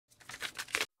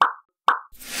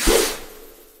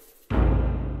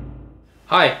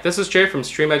Hi, this is Jay from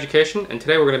Stream Education, and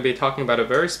today we're going to be talking about a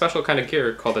very special kind of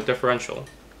gear called the differential.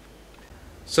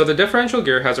 So the differential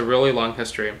gear has a really long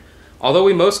history. Although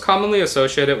we most commonly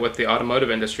associate it with the automotive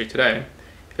industry today,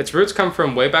 its roots come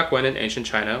from way back when in ancient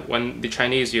China, when the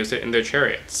Chinese used it in their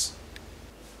chariots.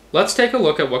 Let's take a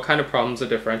look at what kind of problems the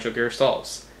differential gear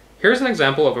solves. Here's an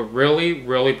example of a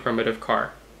really primitive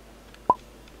car.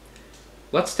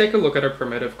 Let's take a look at our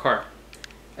primitive car.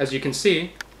 As you can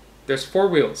see, there's 4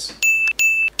 wheels.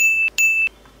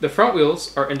 The front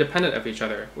wheels are independent of each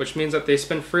other, which means that they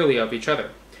spin freely of each other.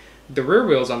 The rear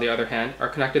wheels, on the other hand, are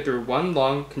connected through one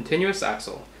long continuous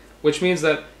axle, which means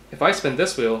that if I spin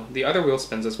this wheel, the other wheel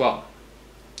spins as well.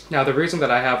 Now the reason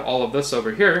that I have all of this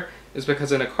over here is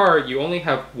because in a car you only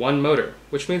have one motor,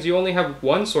 which means you only have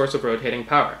one source of rotating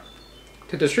power.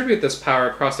 To distribute this power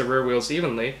across the rear wheels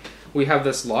evenly, we have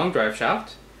this long drive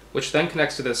shaft, which then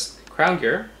connects to this crown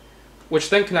gear,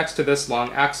 which then connects to this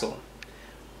long axle.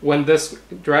 When this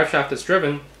drive shaft is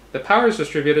driven, the power is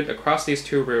distributed across these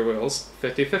 2 rear wheels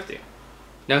 50-50.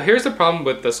 Now here's the problem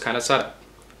with this kind of setup.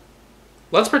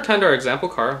 Let's pretend our example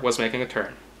car was making a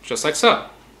turn, just like so.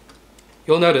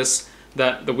 You'll notice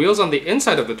that the wheels on the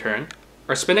inside of the turn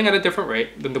are spinning at a different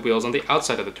rate than the wheels on the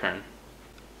outside of the turn.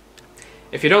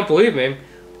 If you don't believe me,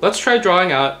 let's try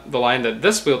drawing out the line that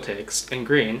this wheel takes in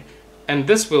green and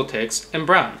this wheel takes in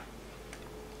brown.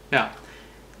 Now,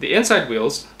 the inside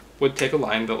wheels would take a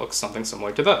line that looks something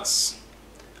similar to this.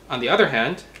 On the other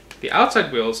hand, the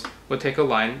outside wheels would take a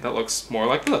line that looks more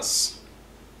like this.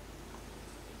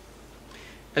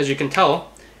 As you can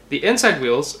tell, the inside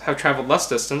wheels have traveled less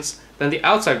distance than the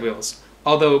outside wheels,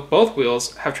 although both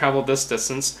wheels have traveled this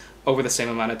distance over the same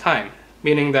amount of time,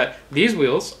 meaning that these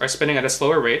wheels are spinning at a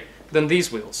slower rate than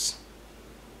these wheels.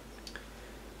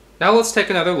 Now let's take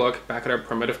another look back at our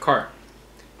primitive car.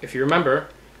 If you remember,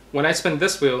 when I spin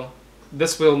this wheel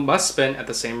must spin at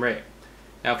the same rate.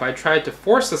 Now if I tried to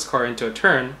force this car into a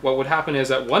turn, what would happen is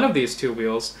that one of these 2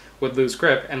 wheels would lose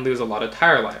grip and lose a lot of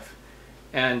tire life.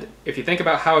 And if you think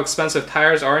about how expensive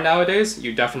tires are nowadays,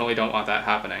 you definitely don't want that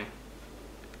happening.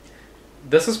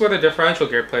 This is where the differential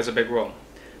gear plays a big role.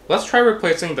 Let's try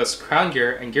replacing this crown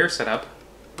gear and gear setup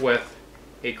with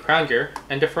a crown gear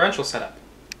and differential setup.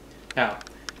 Now,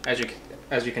 as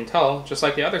you can tell, just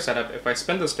like the other setup, if I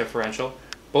spin this differential,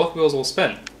 both wheels will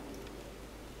spin.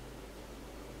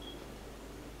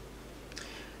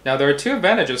 Now there are 2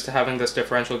 advantages to having this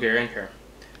differential gear in here.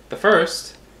 The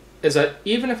first is that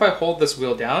even if I hold this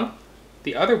wheel down,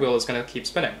 the other wheel is going to keep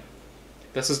spinning.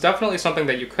 This is definitely something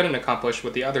that you couldn't accomplish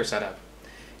with the other setup.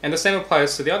 And the same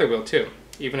applies to the other wheel too.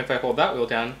 Even if I hold that wheel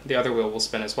down, the other wheel will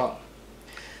spin as well.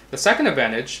 The second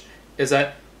advantage is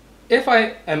that if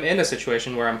I am in a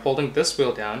situation where I'm holding this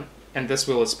wheel down and this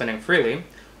wheel is spinning freely,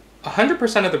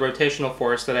 100% of the rotational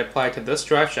force that I apply to this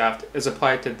drive shaft is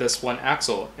applied to this one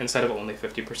axle instead of only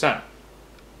 50%.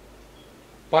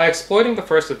 By exploiting the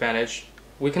first advantage,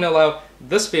 we can allow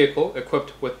this vehicle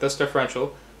equipped with this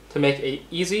differential to make an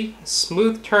easy,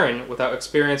 smooth turn without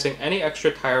experiencing any extra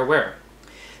tire wear.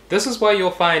 This is why you'll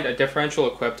find a differential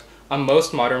equipped on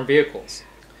most modern vehicles.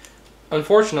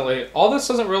 Unfortunately, all this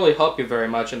doesn't really help you very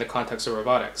much in the context of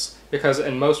robotics, because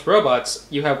in most robots,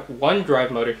 you have one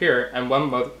drive motor here and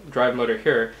one drive motor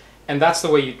here, and that's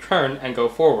the way you turn and go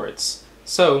forwards.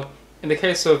 So, in the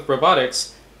case of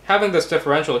robotics, having this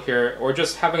differential here, or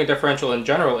just having a differential in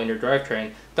general in your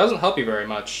drivetrain, doesn't help you very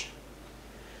much.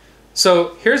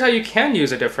 So, here's how you can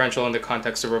use a differential in the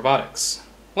context of robotics.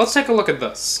 Let's take a look at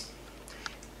this.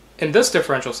 In this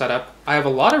differential setup, I have a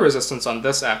lot of resistance on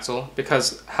this axle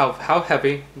because how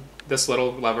heavy this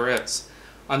little lever is.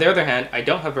 On the other hand, I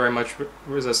don't have very much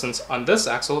resistance on this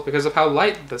axle because of how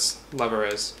light this lever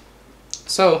is.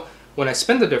 So, when I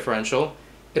spin the differential,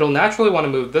 it'll naturally want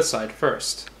to move this side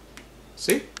first.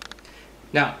 See?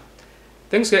 Now,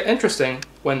 things get interesting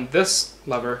when this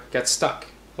lever gets stuck.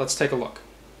 Let's take a look.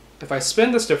 If I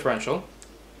spin this differential,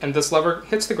 and this lever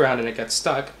hits the ground and it gets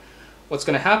stuck, what's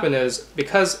going to happen is,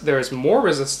 because there is more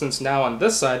resistance now on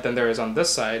this side than there is on this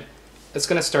side, it's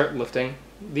going to start lifting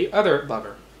the other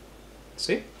lever.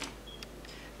 See?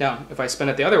 Now, if I spin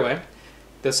it the other way,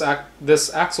 this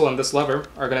axle and this lever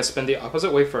are going to spin the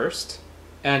opposite way first,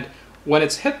 and when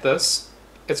it's hit this,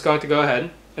 it's going to go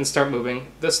ahead and start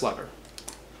moving this lever.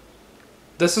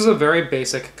 This is a very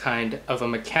basic kind of a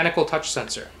mechanical touch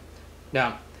sensor.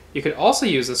 Now, you could also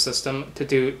use this system to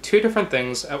do 2 different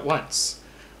things at once.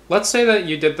 Let's say that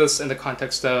you did this in the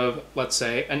context of, let's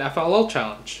say, an FLL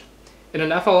challenge. In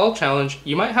an FLL challenge,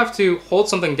 you might have to hold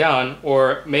something down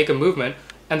or make a movement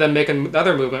and then make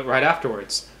another movement right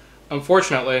afterwards.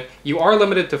 Unfortunately, you are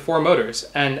limited to 4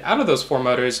 motors, and out of those 4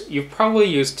 motors, you've probably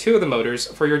used 2 of the motors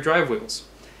for your drive wheels.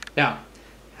 Now,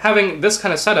 having this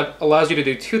kind of setup allows you to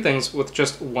do 2 things with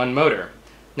just 1 motor.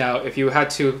 Now, if you had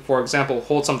to, for example,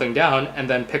 hold something down and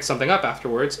then pick something up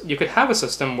afterwards, you could have a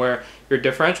system where your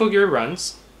differential gear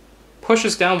runs,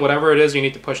 pushes down whatever it is you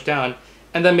need to push down,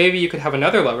 and then maybe you could have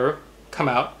another lever come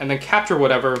out and then capture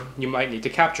whatever you might need to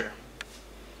capture.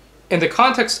 In the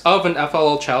context of an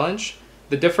FLL challenge,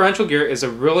 the differential gear is a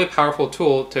really powerful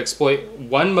tool to exploit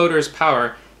one motor's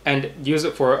power and use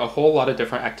it for a whole lot of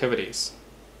different activities.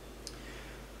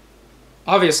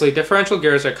 Obviously, differential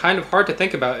gears are kind of hard to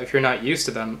think about if you're not used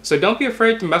to them, so don't be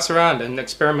afraid to mess around and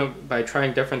experiment by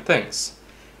trying different things.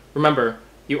 Remember,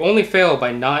 you only fail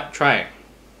by not trying.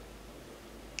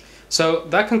 So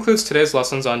that concludes today's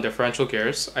lessons on differential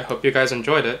gears. I hope you guys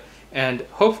enjoyed it, and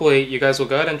hopefully you guys will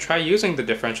go ahead and try using the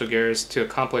differential gears to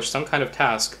accomplish some kind of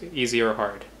task, easy or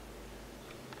hard.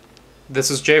 This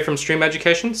is Jay from Stream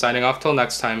Education, signing off till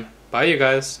next time. Bye you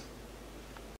guys!